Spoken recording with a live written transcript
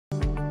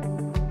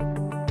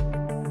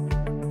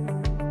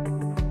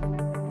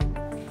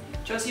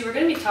Josie, we're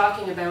going to be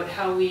talking about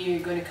how we are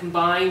going to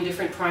combine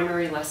different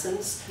primary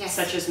lessons, Yes.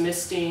 such as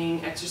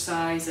misting,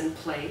 exercise, and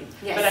play.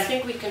 Yes. But I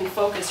think we can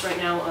focus right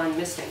now on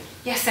misting.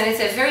 Yes, and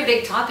it's a very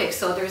big topic,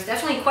 so there's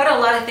definitely quite a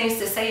lot of things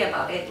to say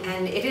about it.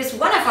 And it is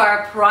one of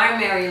our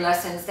primary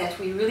lessons that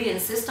we really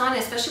insist on,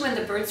 especially when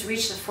the birds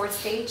reach the 4th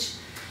stage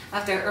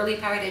of their early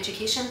parrot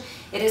education.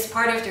 It is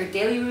part of their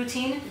daily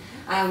routine.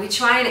 We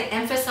try and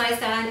emphasize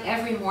that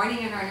every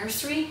morning in our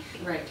nursery.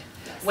 Right.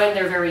 When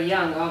they're very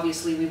young,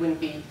 obviously we wouldn't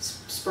be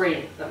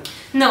spraying them.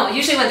 No,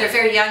 usually when they're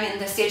very young, in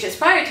the stages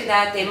prior to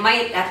that, they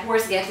might at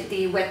worst get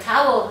the wet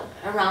towel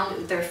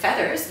around their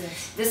feathers.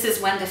 Yes. This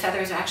is when the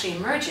feathers are actually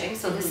emerging,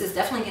 so this is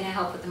definitely going to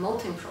help with the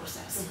molting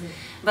process.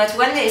 But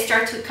when they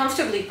start to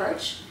comfortably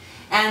perch,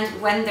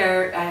 and when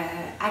they're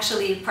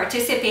actually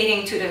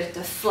participating to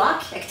the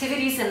flock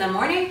activities in the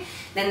morning,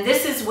 then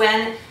this is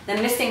when the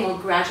misting will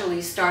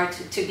gradually start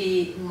to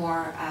be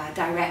more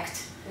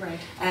direct. Right.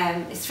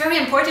 It's very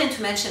important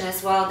to mention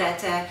as well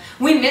that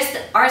we missed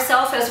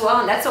ourselves as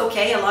well, and that's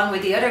okay, along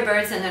with the other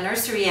birds in the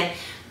nursery, and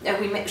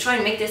we try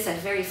and make this a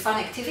very fun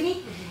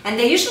activity. And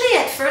they usually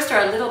at first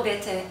are a little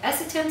bit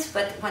hesitant,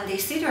 but when they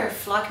see their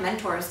flock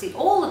mentors, the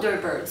older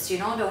birds, you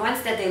know, the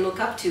ones that they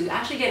look up to,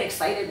 actually get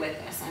excited with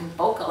this and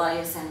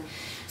vocalize and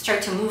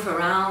start to move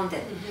around,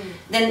 and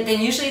then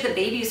usually the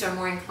babies are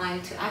more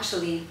inclined to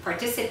actually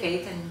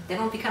participate, and they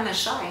don't become as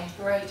shy.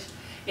 Right.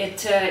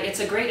 It's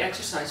a great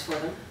exercise for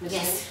them,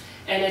 misting. Yes.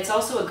 And it's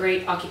also a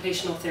great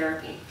occupational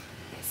therapy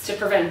to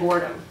prevent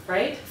boredom,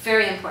 right?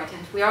 Very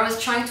important. We're always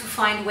trying to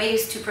find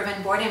ways to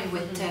prevent boredom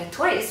with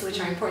toys, which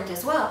are important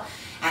as well,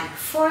 and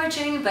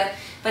foraging, but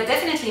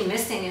definitely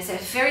misting is a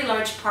very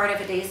large part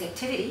of a day's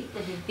activity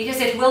because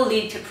it will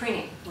lead to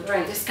preening, which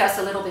we'll discuss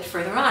a little bit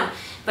further on,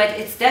 but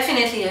it's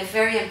definitely a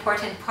very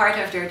important part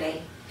of their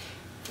day.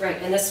 Right,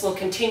 and this will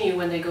continue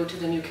when they go to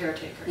the new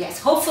caretaker.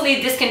 Yes,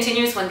 hopefully this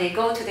continues when they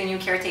go to the new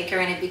caretaker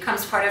and it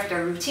becomes part of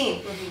their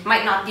routine. It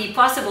might not be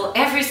possible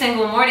every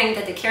single morning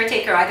that the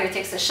caretaker either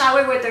takes a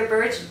shower with their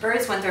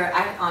birds when they're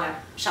out on a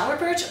shower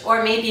perch,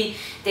 or maybe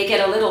they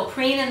get a little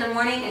preen in the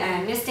morning,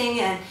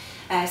 misting and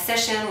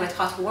session with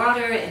hot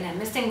water in a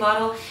misting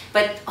bottle.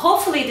 But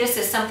hopefully this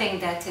is something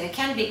that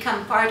can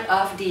become part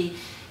of the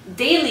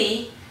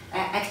daily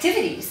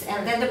activities,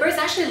 and then the birds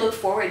actually look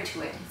forward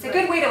to it. It's a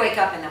good way to wake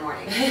up in the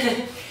morning.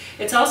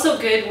 It's also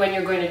good when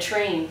you're going to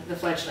train the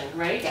fledgling,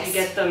 right? Yes. You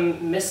get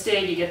them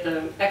misted, you get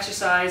them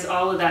exercise,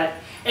 all of that.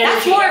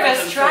 That's more of a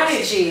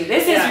strategy.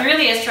 This is Yeah.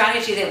 really a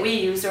strategy that we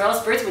use, or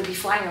else birds would be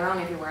flying around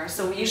everywhere.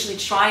 So we usually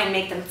try and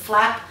make them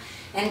flap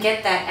and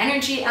get that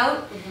energy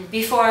out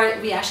before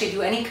we actually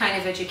do any kind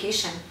of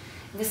education.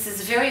 This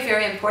is very,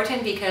 very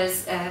important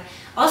because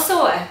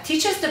also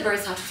teaches the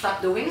birds how to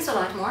flap the wings a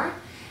lot more.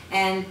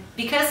 And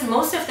because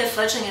most of the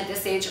fledgling at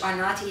this age are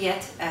not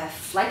yet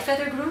flight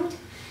feather groomed,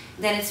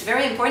 then it's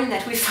very important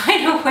that we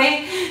find a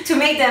way to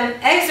make them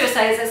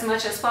exercise as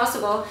much as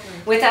possible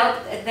without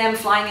them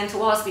flying into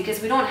walls,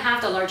 because we don't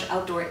have the large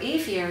outdoor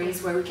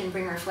aviaries where we can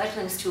bring our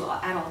fledglings to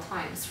at all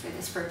times for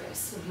this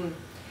purpose.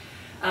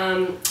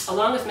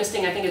 Along with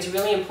misting, I think it's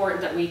really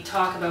important that we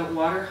talk about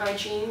water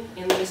hygiene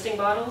in the misting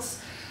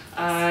bottles.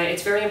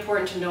 It's very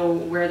important to know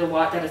where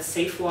that it's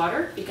safe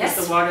water, because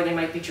the water, they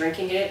might be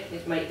drinking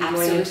it might be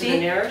going into the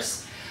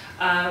nares.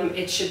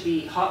 It should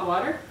be hot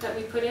water that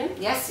we put in.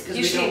 Yes, because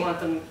we don't want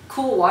them.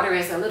 Cool water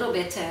is a little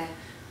bit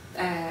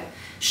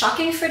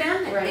shocking for them.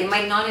 Right. They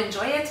might not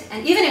enjoy it,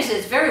 and even if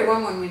it's very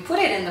warm when we put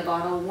it in the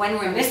bottle, when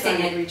we're misting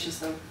it, reaches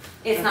them.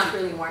 It's not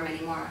really warm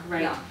anymore.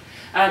 Right. No.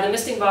 The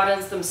misting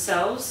bottles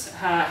themselves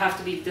have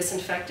to be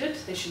disinfected.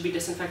 They should be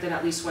disinfected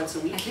at least once a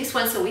week. At least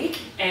once a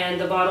week?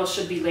 And the bottle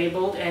should be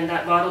labeled, and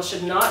that bottle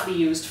should not be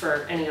used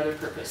for any other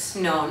purpose.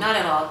 No, not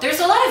at all. There's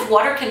a lot of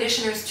water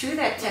conditioners too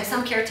that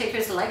some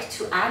caretakers like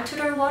to add to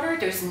their water.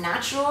 There's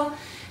natural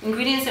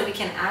ingredients that we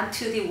can add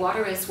to the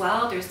water as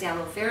well. There's the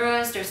aloe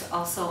veras. There's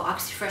also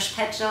OxyFresh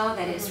pet gel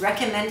that is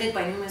recommended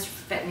by numerous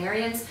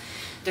veterinarians.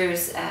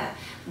 There's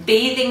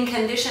bathing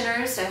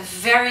conditioners,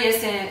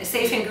 various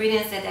safe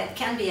ingredients that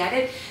can be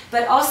added,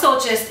 but also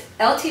just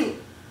LT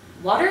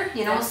water,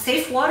 you know,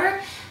 safe water.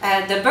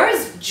 The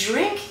birds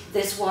drink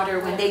this water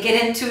when they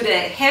get into the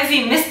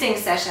heavy misting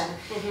session.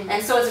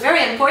 And so it's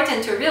very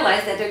important to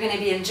realize that they're going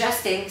to be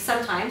ingesting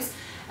sometimes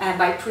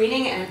by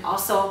preening and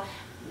also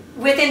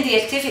within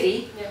the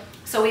activity.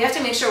 So we have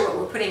to make sure what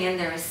we're putting in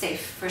there is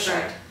safe, for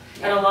sure.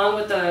 And along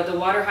with the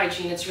water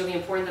hygiene, it's really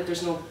important that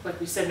there's no, like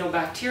we said, no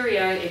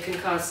bacteria. It can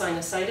cause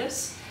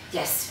sinusitis.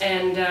 Yes.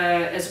 And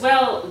as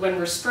well, when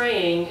we're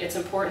spraying, it's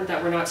important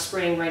that we're not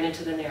spraying right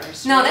into the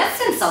nares. No,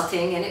 that's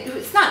insulting, and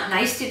it's not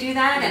nice to do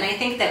that. And I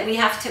think that we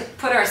have to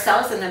put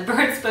ourselves in the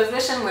bird's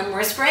position when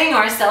we're spraying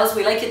ourselves.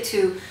 We like it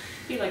to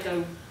be like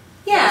a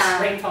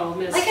nice rainfall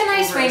mist. Like a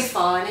nice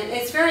rainfall, and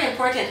it's very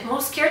important.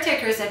 Most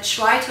caretakers that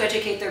try to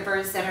educate their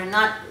birds that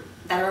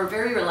are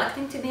very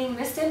reluctant to being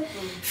misted,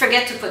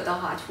 forget to put the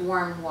hot,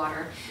 warm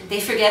water. They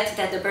forget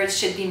that the birds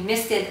should be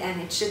misted,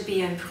 and it should be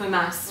in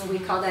brumasse. We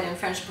call that in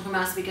French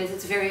brumasse because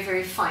it's very,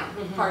 very fine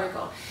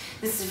particle.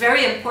 This is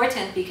very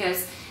important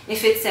because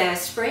if it's a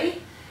spray,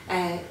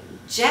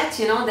 jet,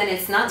 you know, then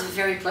it's not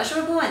very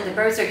pleasurable, and the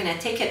birds are going to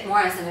take it more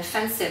as an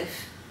offensive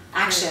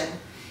action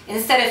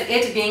instead of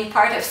it being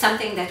part of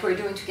something that we're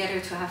doing together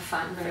to have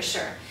fun, for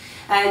sure.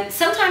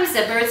 Sometimes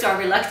the birds are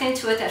reluctant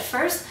to it at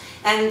first,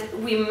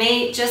 and we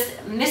may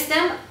just miss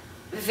them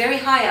very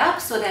high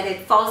up so that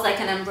it falls like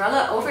an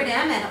umbrella over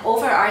them and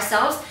over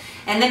ourselves,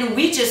 and then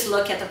we just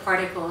look at the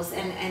particles,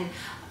 and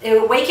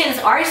it awakens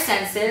our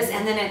senses,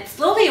 and then it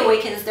slowly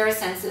awakens their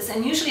senses,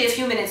 and usually a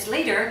few minutes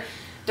later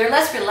they're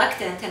less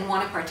reluctant and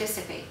want to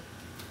participate.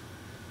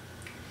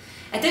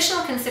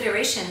 Additional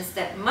considerations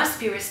that must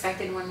be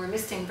respected when we're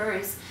misting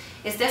birds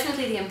is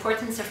definitely the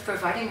importance of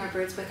providing our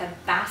birds with a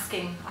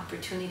basking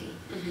opportunity.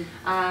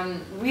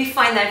 We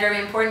find that very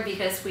important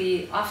because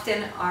we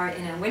often are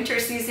in a winter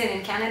season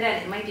in Canada,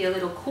 and it might be a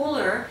little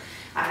cooler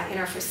in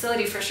our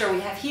facility. For sure we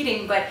have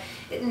heating, but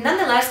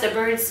nonetheless the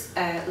birds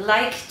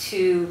like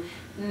to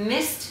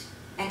mist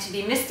and to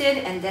be misted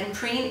and then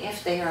preen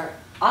if they are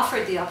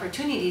offered the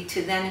opportunity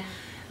to then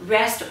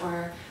rest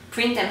or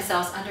preen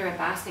themselves under a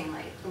basking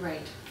light.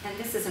 Right. And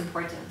this is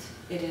important.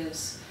 It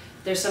is.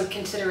 There's some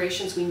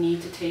considerations we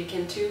need to take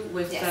into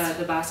with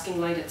the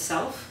basking light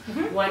itself.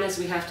 One is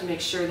we have to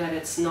make sure that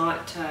it's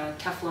not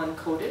Teflon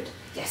coated.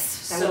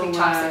 Yes, that would be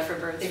toxic for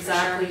birds.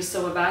 Exactly. For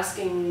sure. So a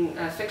basking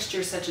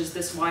fixture such as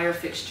this wire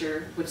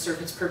fixture would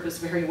serve its purpose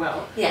very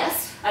well.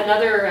 Yes.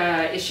 Another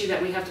issue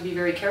that we have to be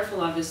very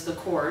careful of is the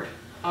cord,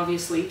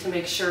 obviously, to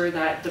make sure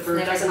that the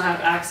bird doesn't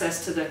have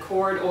access to the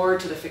cord or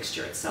to the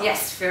fixture itself.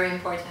 Yes, very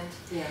important.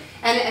 Yeah.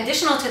 And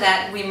additional to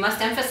that, we must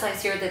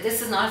emphasize here that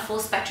this is not a full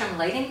spectrum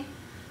lighting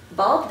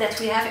bulb that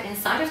we have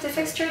inside of the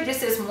fixture.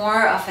 This is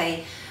more of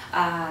a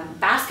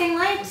basking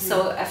light.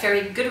 So a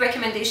very good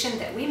recommendation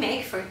that we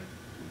make for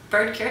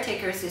bird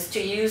caretakers is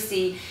to use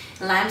the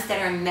lamps that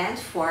are meant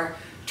for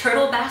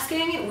turtle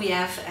basking. We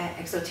have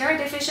Exoterra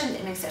division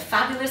that makes a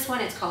fabulous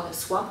one. It's called a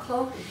swamp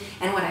glow.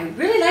 And what I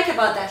really like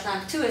about that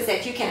lamp too is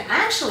that you can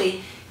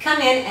actually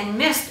come in and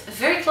mist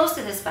very close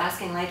to this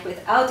basking light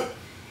without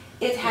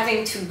it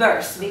having to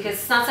burst, because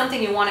it's not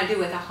something you want to do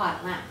with a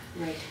hot lamp.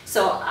 Right.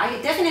 So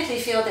I definitely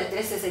feel that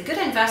this is a good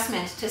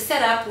investment to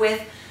set up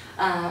with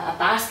a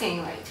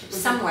basking light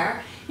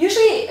somewhere.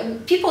 Usually,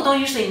 people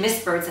don't usually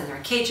mist birds in their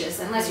cages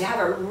unless you have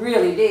a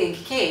really big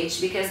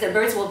cage, because the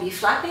birds will be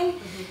flapping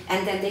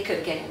and then they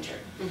could get injured.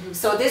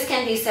 So this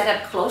can be set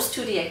up close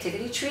to the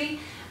activity tree.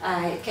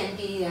 It can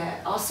be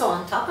also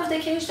on top of the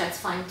cage, that's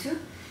fine too.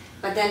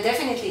 But then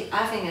definitely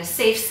having a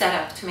safe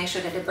setup to make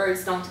sure that the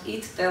birds don't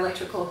eat the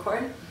electrical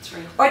cord. That's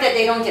right. Or that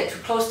they don't get too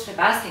close to the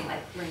basking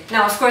light. Right.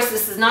 Now, of course,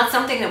 this is not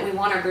something that we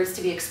want our birds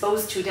to be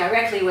exposed to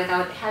directly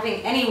without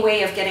having any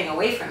way of getting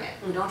away from it.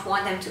 We don't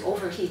want them to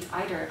overheat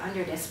either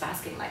under this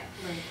basking light.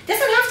 Right. It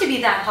doesn't have to be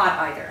that hot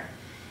either.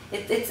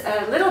 It's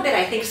a little bit,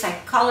 I think,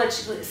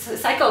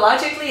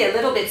 psychologically a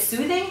little bit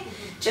soothing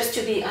just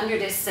to be under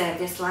this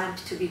lamp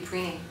to be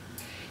preening.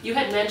 You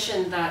had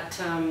mentioned that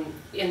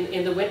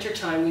in the winter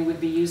time we would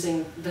be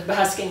using the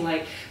basking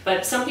light,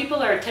 but some people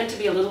tend to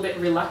be a little bit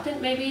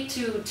reluctant maybe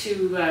to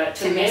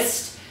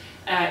mist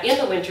in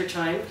the winter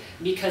time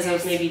because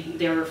of maybe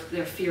their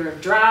fear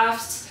of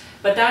drafts.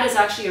 But that is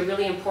actually a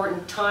really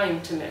important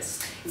time to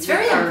mist. It's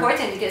very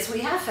important because we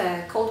have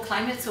a cold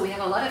climate, so we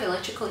have a lot of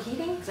electrical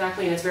heating.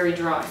 Exactly, and it's very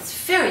dry. It's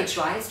very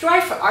dry. It's dry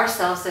for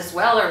ourselves as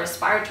well. Our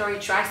respiratory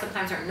tract,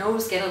 sometimes our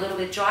nose get a little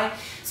bit dry.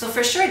 So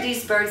for sure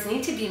these birds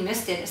need to be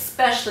misted,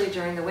 especially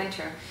during the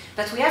winter.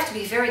 But we have to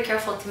be very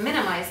careful to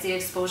minimize the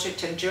exposure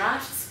to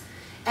drafts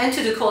and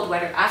to the cold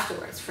weather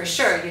afterwards. For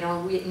sure, you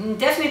know, we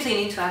definitely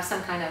need to have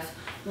some kind of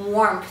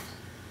warmth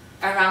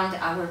around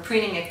our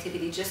preening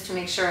activity, just to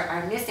make sure,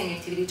 our misting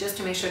activity, just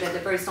to make sure that the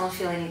birds don't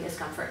feel any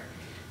discomfort,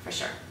 for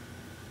sure.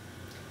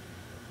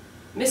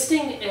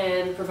 Misting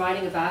and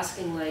providing a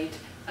basking light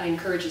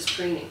encourages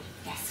preening.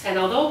 Yes. And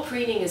although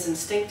preening is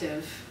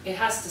instinctive, it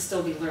has to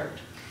still be learned.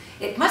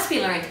 It must be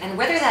learned, and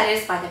whether that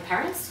is by the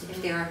parents,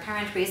 if they are a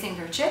parent raising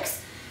their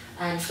chicks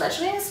and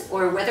fledglings,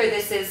 or whether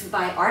this is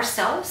by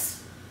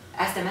ourselves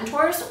as the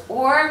mentors,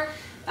 or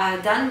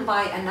done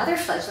by another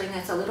fledgling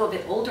that's a little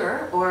bit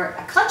older, or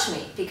a clutch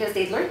mate, because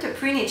they learn to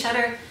preen each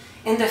other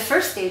in the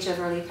first stage of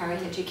early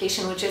parent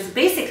education, which is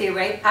basically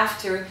right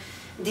after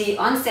the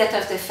onset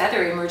of the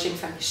feather emerging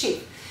from the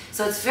sheep.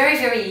 So it's very,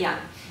 very young,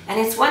 and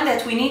it's one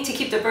that we need to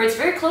keep the birds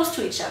very close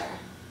to each other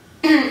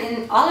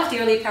in all of the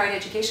early parent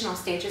educational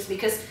stages,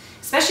 because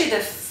especially the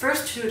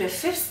first through the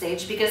fifth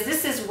stage, because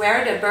this is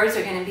where the birds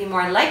are going to be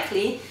more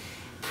likely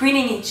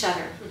preening each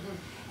other.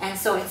 And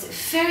so it's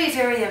very,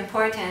 very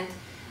important.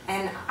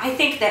 And I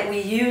think that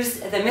we use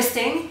the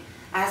misting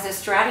as a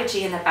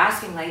strategy in the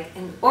basking light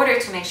in order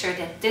to make sure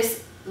that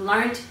this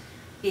learned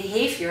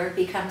behavior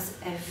becomes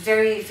a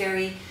very,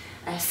 very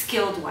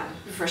skilled one,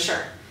 for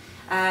sure.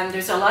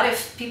 There's a lot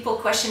of people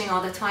questioning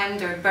all the time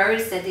their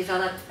birds that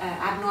develop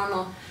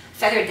abnormal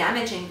feather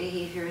damaging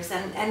behaviors,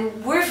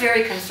 and we're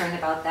very concerned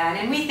about that.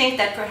 And we think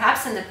that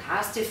perhaps in the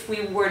past, if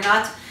we were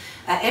not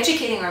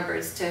educating our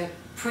birds to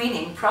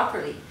preening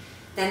properly,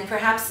 then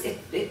perhaps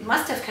it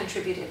must have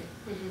contributed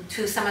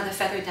to some of the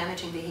feather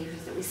damaging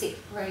behaviors that we see.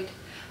 Right.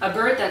 A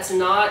bird that's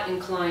not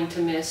inclined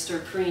to mist or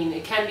preen,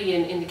 it can be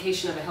an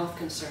indication of a health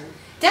concern.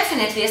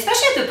 Definitely,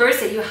 especially the birds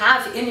that you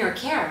have in your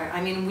care.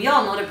 I mean, we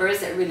all know the birds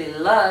that really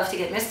love to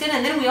get misted,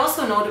 and then we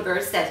also know the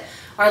birds that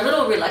are a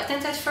little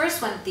reluctant at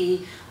first when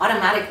the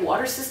automatic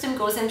water system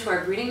goes into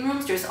our breeding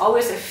rooms. There's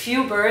always a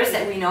few birds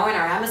that we know in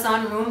our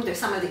Amazon room. There's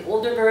some of the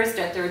older birds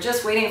that they're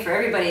just waiting for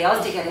everybody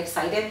else to get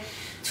excited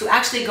to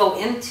actually go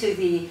into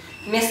the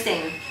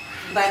misting.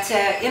 But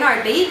in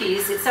our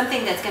babies, it's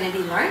something that's going to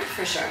be learned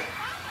for sure.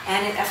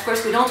 And of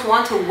course, we don't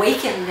want to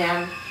waken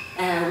them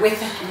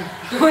with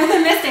a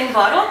misting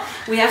bottle.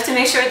 We have to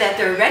make sure that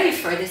they're ready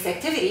for this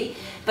activity.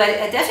 But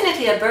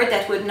definitely a bird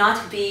that would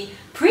not be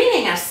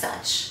preening as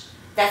such,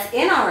 that's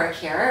in our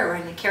care or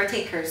in the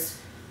caretaker's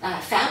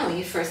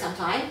family for some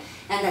time,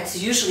 and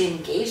that's usually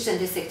engaged in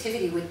this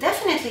activity, would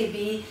definitely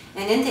be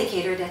an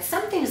indicator that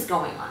something's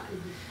going on.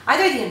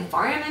 Either the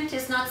environment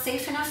is not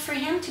safe enough for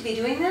him to be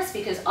doing this,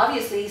 because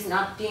obviously he's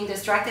not being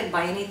distracted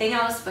by anything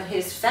else but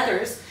his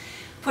feathers,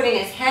 putting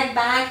his head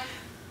back,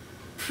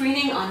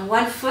 preening on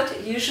one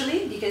foot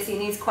usually, because he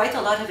needs quite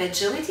a lot of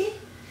agility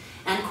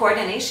and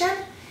coordination,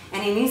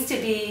 and he needs to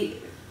be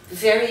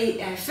very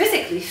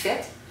physically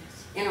fit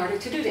in order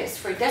to do this.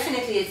 For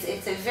definitely,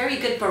 it's a very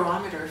good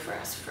barometer for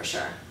us, for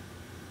sure.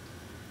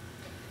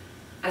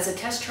 As a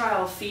test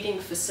trial feeding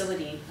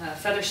facility,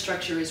 feather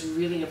structure is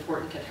really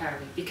important at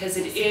Harry because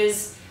it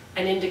is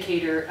an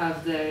indicator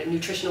of the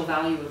nutritional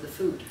value of the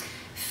food.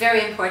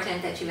 Very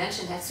important that you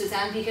mentioned that,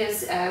 Suzanne,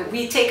 because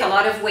we take a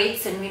lot of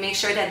weights and we make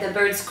sure that the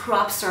birds'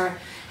 crops are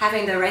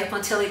having the right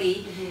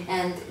motility,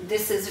 and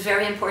this is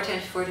very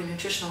important for the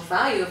nutritional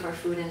value of our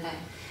food and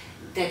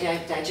the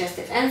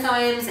digestive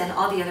enzymes and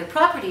all the other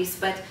properties.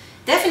 But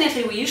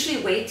definitely we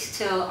usually wait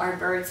till our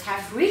birds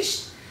have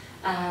reached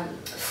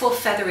full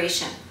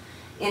featheration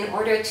in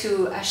order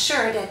to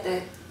assure that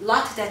the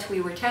lot that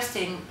we were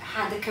testing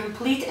had a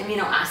complete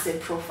amino acid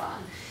profile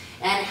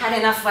and had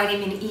enough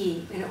vitamin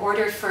E in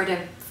order for the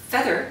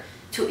feather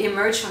to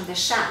emerge from the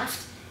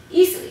shaft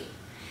easily.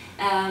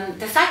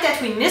 The fact that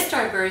we missed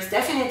our birds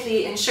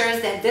definitely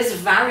ensures that this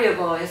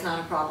variable is not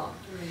a problem.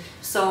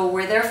 So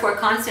we're therefore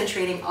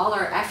concentrating all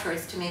our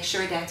efforts to make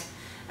sure that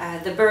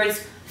the bird's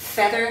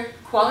feather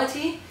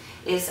quality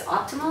is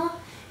optimal.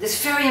 This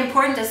is very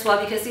important as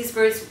well because these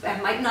birds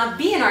might not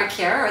be in our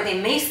care, or they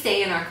may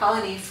stay in our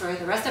colony for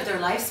the rest of their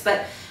lives,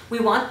 but we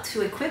want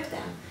to equip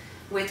them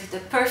with the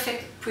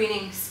perfect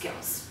preening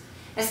skills.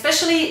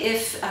 Especially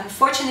if,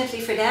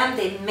 unfortunately for them,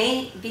 they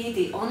may be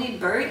the only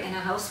bird in a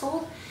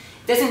household.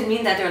 Doesn't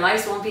mean that their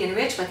lives won't be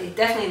enriched, but they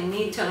definitely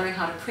need to learn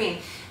how to preen.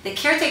 The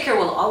caretaker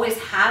will always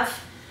have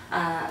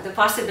the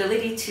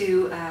possibility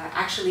to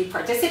actually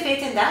participate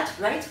in that,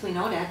 right? We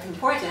know that's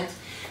important.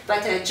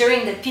 But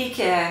during the peak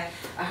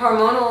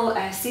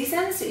hormonal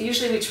seasons,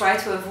 usually we try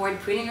to avoid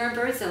preening our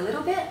birds a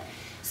little bit.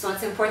 So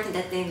it's important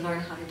that they learn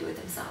how to do it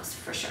themselves,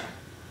 for sure.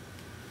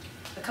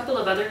 A couple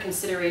of other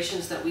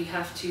considerations that we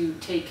have to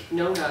take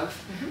note of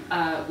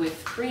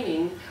with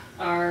preening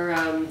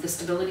are the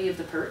stability of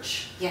the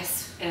perch.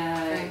 Yes.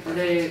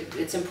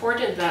 It's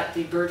important that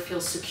the bird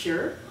feels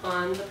secure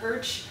on the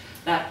perch,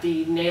 that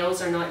the nails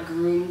are not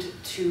groomed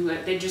to,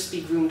 they just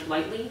be groomed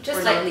lightly.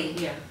 Just lightly.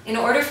 Yeah. In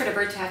order for the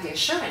bird to have the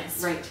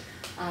assurance. Right.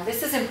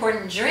 This is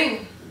important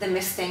during the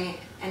misting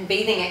and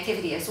bathing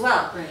activity as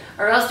well. Right.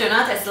 Or else they're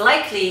not as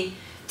likely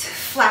to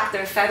flap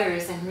their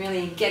feathers and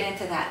really get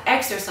into that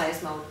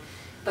exercise mode.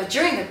 But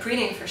during the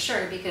preening for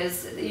sure,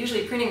 because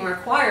usually preening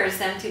requires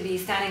them to be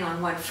standing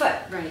on one foot.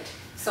 Right.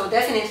 So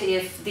definitely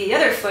if the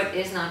other foot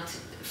is not,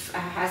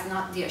 has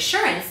not the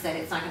assurance that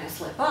it's not going to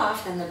slip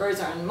off, then the birds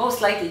are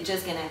most likely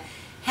just going to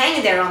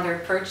hang there on their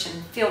perch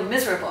and feel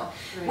miserable.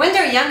 Right. When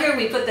they're younger,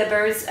 we put the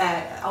birds,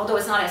 although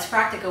it's not as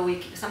practical,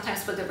 we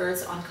sometimes put the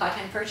birds on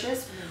cotton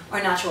perches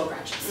or natural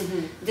branches.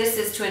 This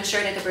is to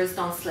ensure that the birds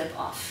don't slip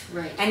off.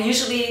 Right. And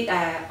usually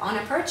on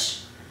a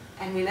perch,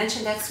 and we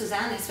mentioned that,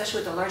 Suzanne,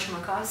 especially with the large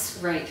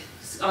macaws. Right.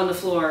 On the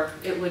floor,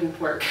 it wouldn't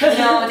work.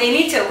 No, they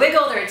need to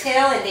wiggle their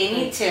tail, and they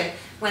need to,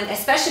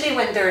 especially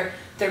when they're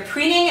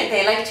preening,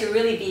 they like to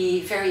really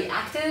be very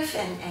active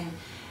and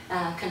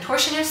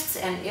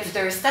contortionists, and if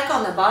they're stuck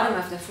on the bottom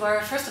of the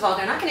floor, first of all,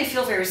 they're not going to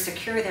feel very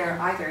secure there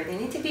either. They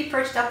need to be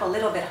perched up a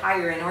little bit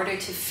higher in order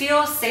to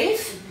feel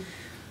safe.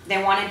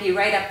 They want to be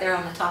right up there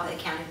on the top of the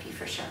canopy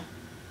for sure.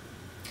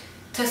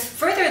 To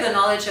further the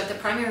knowledge of the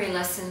primary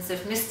lessons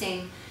of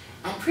misting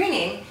and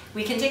preening,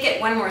 we can take it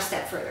one more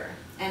step further.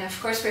 And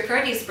of course,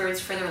 prepare these birds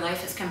for their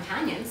life as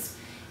companions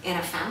in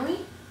a family,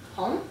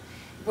 home,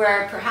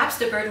 where perhaps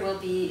the bird will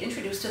be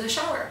introduced to the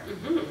shower.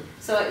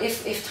 So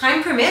if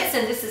time permits,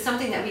 and this is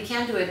something that we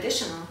can do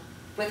additional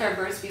with our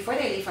birds before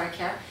they leave our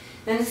care,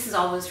 then this is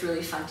always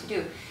really fun to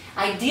do.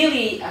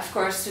 Ideally, of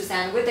course,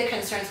 Suzanne, with the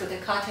concerns with the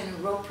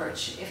cotton rope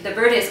perch, if the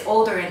bird is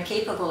older and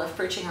capable of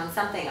perching on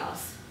something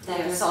else, then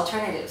there's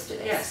alternatives to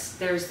this. Yes,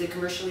 there's the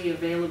commercially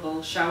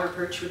available shower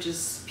perch, which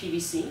is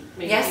PVC,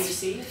 made of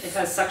PVC. It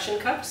has suction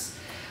cups.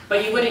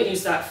 But you wouldn't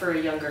use that for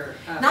a younger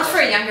Not for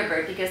a younger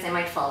bird, because they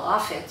might fall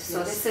off it. So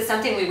this is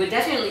something we would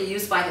definitely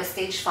use by the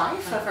stage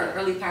 5 of our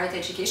early parrot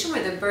education,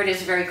 where the bird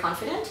is very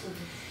confident.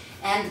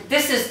 And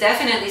this is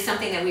definitely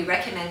something that we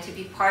recommend to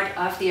be part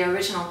of the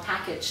original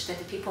package that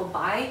the people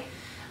buy,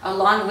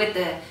 along with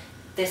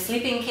the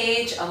sleeping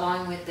cage,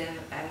 along with the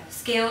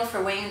scale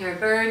for weighing their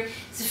bird.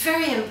 It's a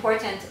very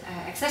important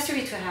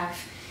accessory to have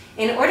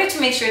in order to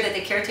make sure that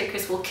the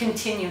caretakers will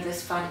continue this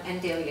fun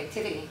and daily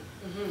activity.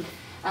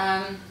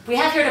 We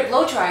have here the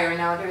blow dryer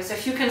now. There's a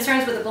few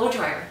concerns with the blow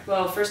dryer.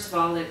 Well, first of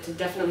all, it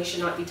definitely should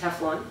not be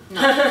Teflon.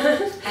 No.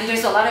 And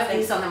there's a lot of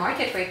things on the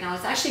market right now.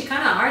 It's actually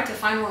kind of hard to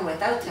find one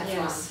without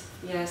Teflon. Yes,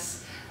 yes.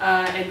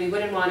 And we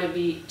wouldn't want to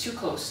be too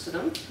close to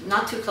them.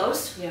 Not too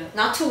close. Yeah.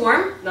 Not too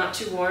warm. Not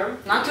too warm.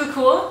 Not too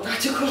cool. Not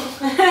too cool.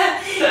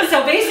 So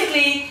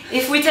basically,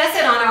 if we test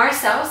it on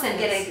ourselves and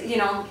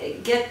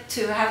get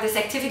to have this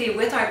activity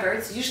with our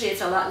birds, usually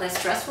it's a lot less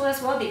stressful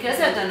as well because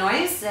of the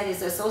noise that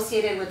is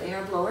associated with the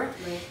air blower.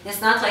 Right.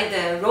 It's not like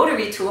the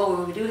rotary tool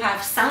where we do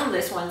have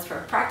soundless ones, or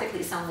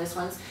practically soundless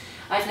ones.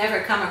 I've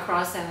never come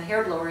across a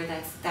hair blower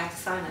that's that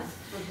silent.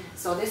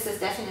 So this is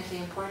definitely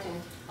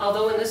important.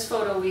 Although in this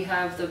photo we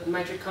have the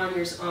mitred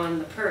conures on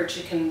the perch,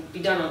 it can be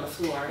done on the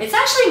floor. It's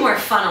actually more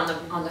fun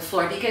on the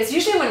floor, because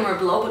usually when we're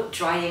blow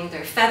drying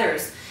their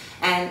feathers,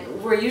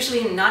 and we're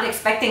usually not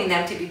expecting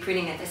them to be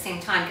preening at the same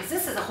time, because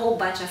this is a whole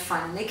bunch of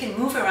fun, and they can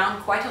move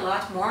around quite a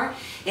lot more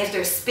if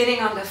they're spinning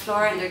on the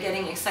floor and they're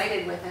getting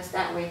excited with us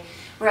that way.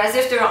 Whereas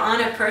if they're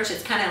on a perch,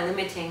 it's kind of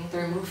limiting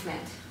their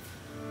movement.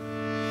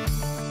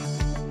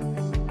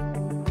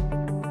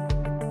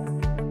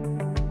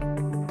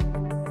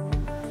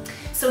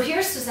 So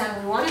here,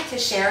 Suzanne, we wanted to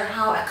share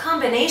how a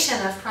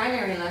combination of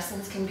primary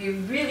lessons can be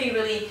really,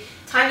 really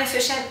time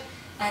efficient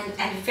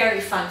and very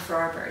fun for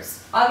our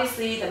birds.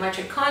 Obviously, the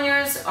mitred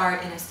conures are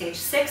in a stage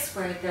 6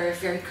 where they're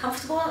very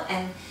comfortable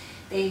and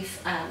they've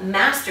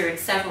mastered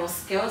several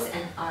skills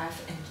and have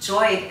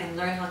enjoyed and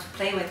learned how to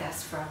play with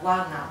us for a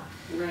while now.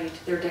 Right.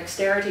 Their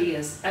dexterity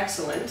is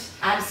excellent.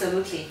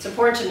 Absolutely. It's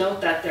important to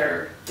note that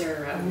their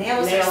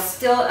nails are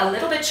still a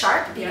little bit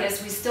sharp,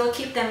 because we still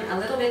keep them a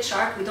little bit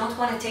sharp. We don't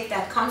want to take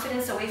that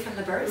confidence away from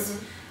the birds.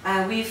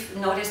 We've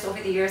noticed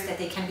over the years that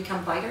they can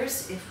become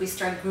biters if we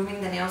start grooming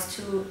the nails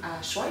too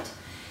short.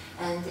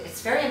 And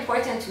it's very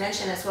important to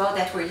mention as well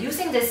that we're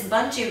using this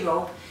bungee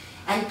rope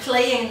and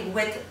playing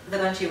with the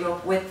bungee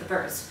rope with the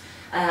birds.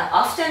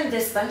 Often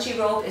this bungee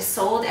rope is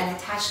sold and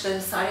attached to the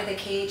side of the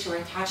cage or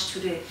attached to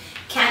the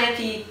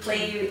canopy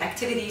play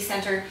activity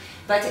center,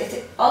 but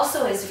it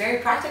also is very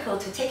practical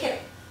to take it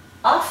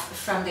off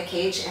from the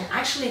cage and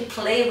actually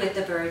play with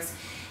the birds.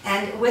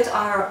 And with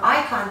our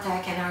eye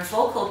contact and our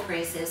vocal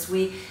praises,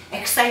 we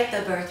excite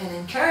the bird and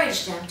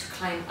encourage them to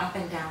climb up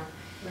and down,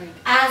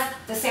 at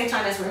the same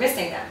time as we're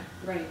misting them.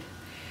 Right.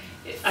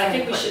 I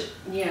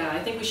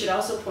think we should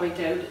also point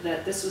out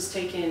that this was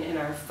taken in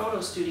our photo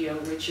studio,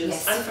 which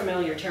is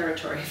unfamiliar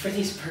territory for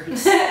these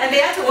birds. And they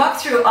had to walk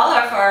through all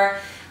of our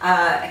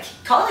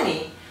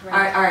colony,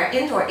 our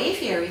indoor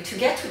aviary, to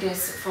get to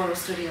this photo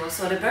studio.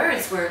 So the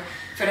birds were,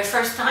 for the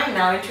first time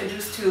now,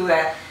 introduced to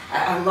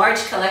a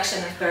large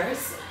collection of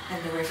birds,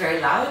 and they were very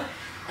loud.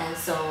 And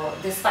so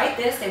despite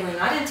this, they were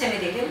not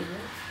intimidated.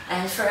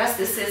 And for us,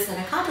 this is an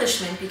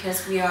accomplishment,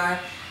 because we are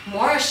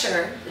more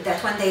assured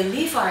that when they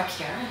leave our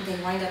care and they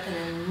wind up in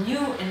a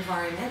new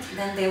environment,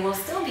 then they will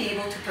still be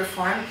able to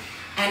perform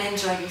and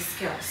enjoy these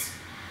skills.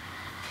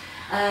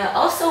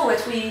 Also,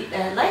 what we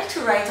like to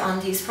write on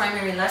these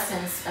primary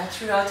lessons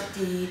throughout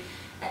the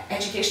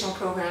educational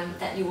program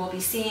that you will be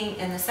seeing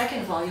in the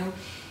second volume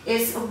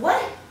is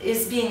what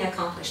is being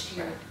accomplished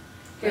here.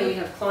 Here we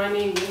have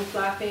climbing, wing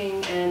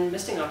flapping, and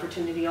misting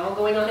opportunity all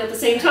going on at the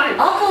same time.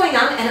 All going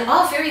on, and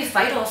all very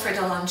vital for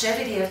the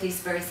longevity of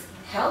these birds'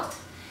 health.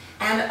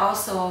 And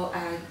also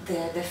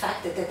the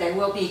fact that they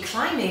will be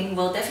climbing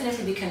will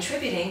definitely be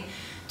contributing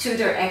to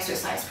their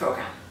exercise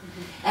program.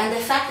 And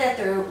the fact that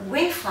they're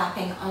wing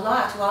flapping a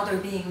lot while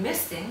they're being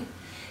misting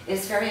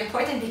is very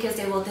important, because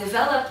they will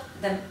develop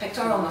the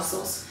pectoral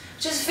muscles,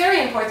 which is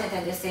very important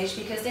at this stage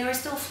because they are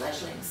still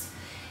fledglings.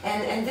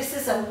 And this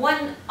is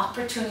one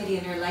opportunity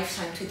in their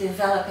lifetime to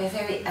develop a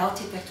very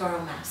healthy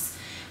pectoral mass,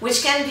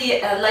 which can be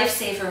a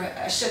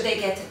lifesaver should they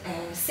get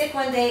sick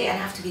one day and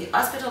have to be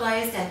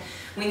hospitalized, and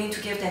we need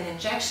to give them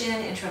injection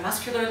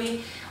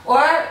intramuscularly,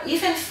 or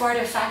even for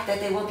the fact that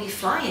they will be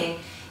flying.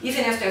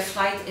 Even if their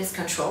flight is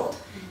controlled,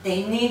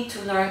 they need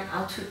to learn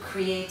how to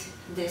create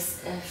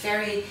this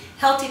very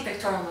healthy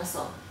pectoral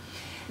muscle.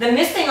 The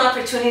misting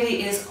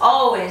opportunity is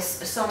always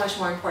so much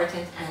more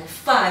important and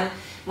fun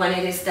when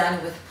it is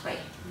done with play.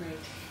 Right.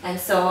 And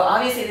so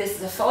obviously this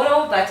is a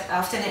photo, but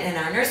often in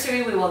our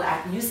nursery we will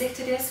add music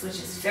to this, which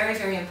is very,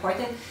 very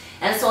important.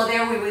 And so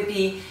there we would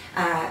be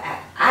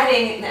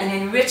adding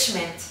an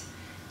enrichment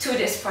to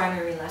this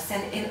primary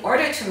lesson in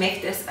order to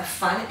make this a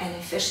fun and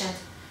efficient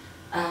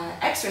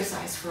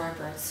exercise for our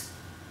birds.